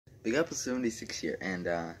Big Apple 76 here, and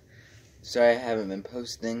sorry I haven't been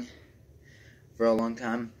posting for a long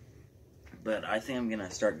time, but I think I'm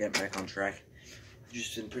gonna start getting back on track.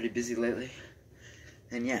 Just been pretty busy lately,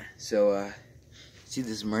 and yeah, so see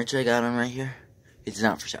this merch I got on right here? It's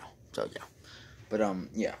not for sale, so yeah. But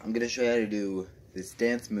yeah, I'm gonna show you how to do this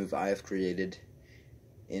dance move I have created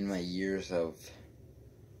in my years of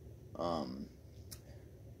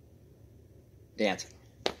dancing.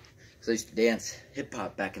 Because I used to dance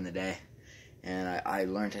hip-hop back in the day, and I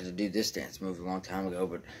learned how to do this dance move a long time ago,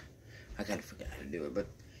 but I kind of forgot how to do it. But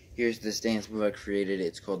here's this dance move I created.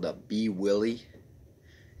 It's called the Be Willie.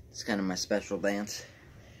 It's kind of my special dance.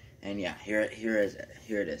 And yeah, here it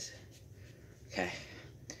is. Okay,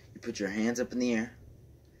 you put your hands up in the air,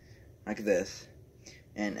 like this.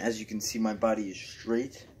 And as you can see, my body is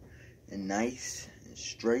straight and nice and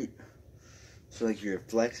straight. So like you're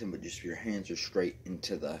flexing, but just your hands are straight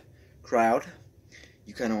into the crowd.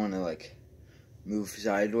 You kind of want to like move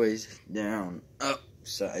sideways, down, up,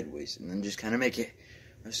 sideways, and then just kind of make it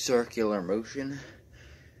a circular motion.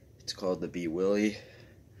 It's called the Be Willie.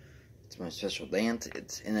 It's my special dance.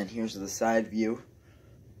 And then here's the side view.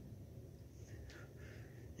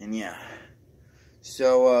 And yeah.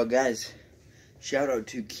 So guys, shout out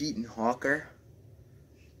to Keaton Hawker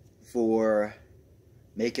for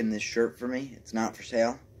making this shirt for me. It's not for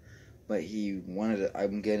sale, but he wanted it.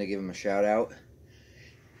 I'm gonna give him a shout out.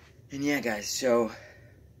 And yeah, guys, so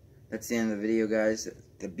that's the end of the video, guys.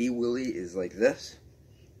 The Be Willie is like this.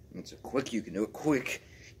 It's quick. You can do it quick.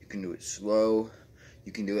 You can do it slow.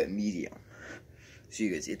 You can do it medium. So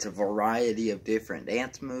you guys, it's a variety of different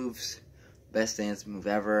dance moves. Best dance move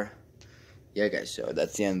ever. Yeah, guys, so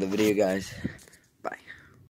that's the end of the video, guys.